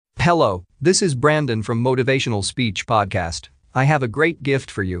Hello, this is Brandon from Motivational Speech Podcast. I have a great gift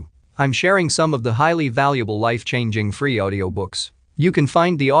for you. I'm sharing some of the highly valuable life-changing free audiobooks. You can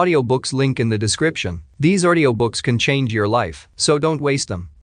find the audiobooks link in the description. These audiobooks can change your life, so don't waste them.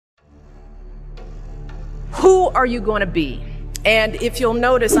 Who are you going to be? And if you'll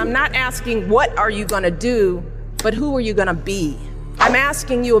notice, I'm not asking what are you going to do, but who are you going to be? I'm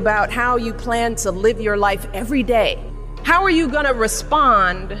asking you about how you plan to live your life every day. How are you going to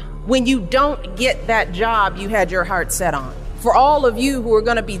respond when you don't get that job you had your heart set on? For all of you who are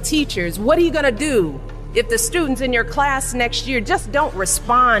going to be teachers, what are you going to do if the students in your class next year just don't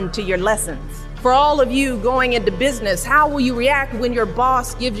respond to your lessons? For all of you going into business, how will you react when your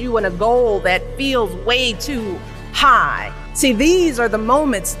boss gives you a goal that feels way too high? See, these are the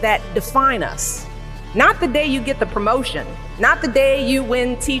moments that define us. Not the day you get the promotion, not the day you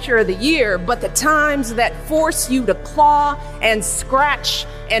win Teacher of the Year, but the times that force you to claw and scratch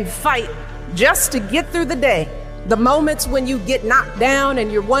and fight just to get through the day. The moments when you get knocked down and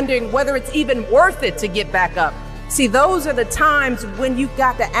you're wondering whether it's even worth it to get back up. See, those are the times when you've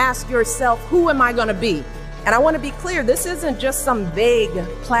got to ask yourself, who am I going to be? And I want to be clear, this isn't just some vague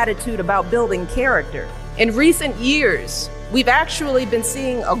platitude about building character. In recent years, we've actually been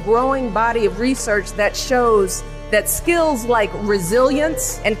seeing a growing body of research that shows that skills like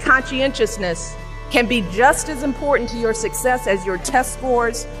resilience and conscientiousness can be just as important to your success as your test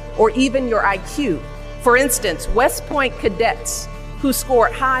scores or even your IQ. For instance, West Point cadets who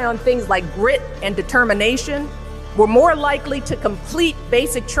scored high on things like grit and determination were more likely to complete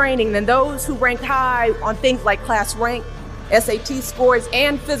basic training than those who ranked high on things like class rank, SAT scores,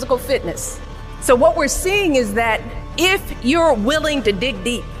 and physical fitness. So what we're seeing is that if you're willing to dig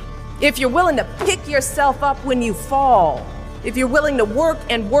deep, if you're willing to pick yourself up when you fall, if you're willing to work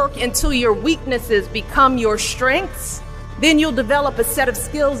until your weaknesses become your strengths, then you'll develop a set of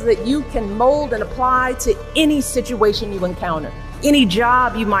skills that you can mold and apply to any situation you encounter, any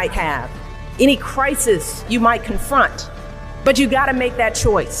job you might have, any crisis you might confront. But you got to make that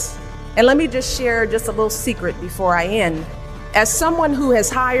choice. And let me just share just a little secret before I end. As someone who has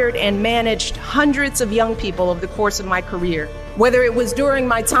hired and managed hundreds of young people over the course of my career, whether it was during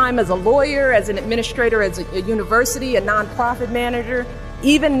my time as a lawyer, as an administrator, as a university, a nonprofit manager,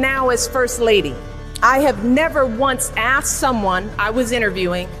 even now as First Lady, I have never once asked someone I was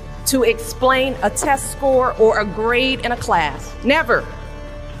interviewing to explain a test score or a grade in a class. Never.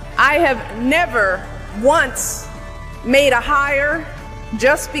 I have never once made a hire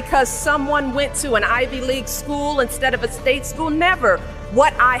just because someone went to an Ivy League school instead of a state school. Never.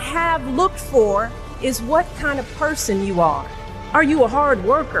 What I have looked for is what kind of person you are. Are you a hard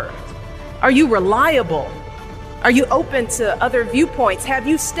worker? Are you reliable? Are you open to other viewpoints? Have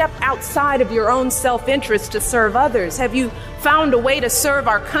you stepped outside of your own self-interest to serve others? Have you found a way to serve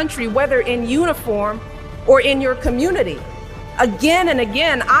our country, whether in uniform or in your community? Again and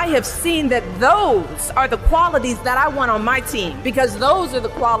again, I have seen that those are the qualities that I want on my team, because those are the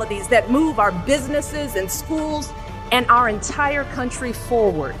qualities that move our businesses and schools and our entire country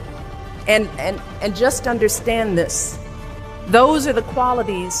forward. And just understand this. Those are the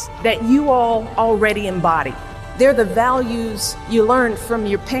qualities that you all already embody. They're the values you learned from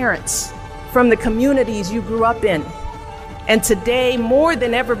your parents, from the communities you grew up in. And today, more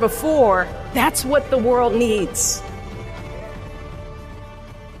than ever before, that's what the world needs.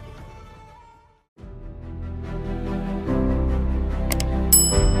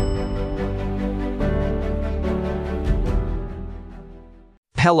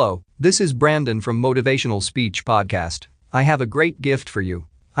 Hello, this is Brandon from Motivational Speech Podcast. I have a great gift for you.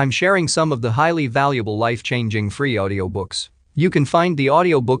 I'm sharing some of the highly valuable life-changing free audiobooks. You can find the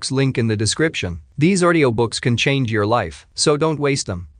audiobooks link in the description. These audiobooks can change your life, so don't waste them.